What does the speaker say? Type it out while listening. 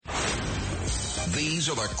These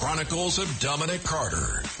are the Chronicles of Dominic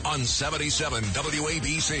Carter on 77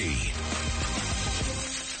 WABC.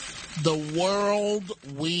 The world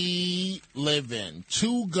we live in.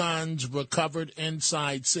 2 guns recovered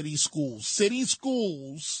inside city schools. City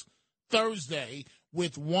schools Thursday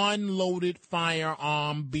with 1 loaded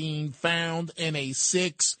firearm being found in a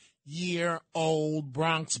 6-year-old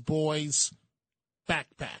Bronx boy's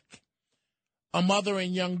backpack. A mother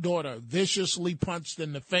and young daughter viciously punched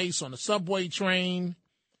in the face on a subway train.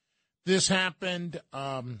 This happened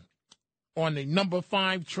on the number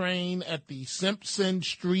 5 train at the Simpson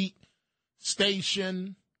Street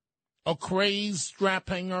station. A crazed strap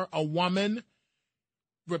hanger, a woman,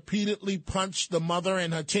 repeatedly punched the mother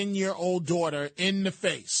and her 10-year-old daughter in the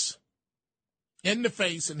face. In the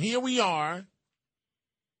face, and here we are.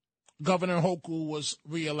 Governor Hochul was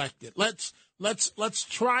reelected. Let's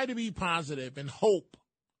try to be positive and hope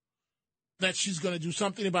that she's going to do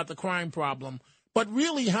something about the crime problem. But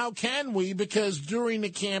really, how can we? Because during the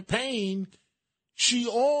campaign, she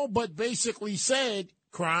all but basically said,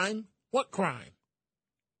 crime? What crime?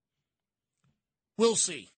 We'll see.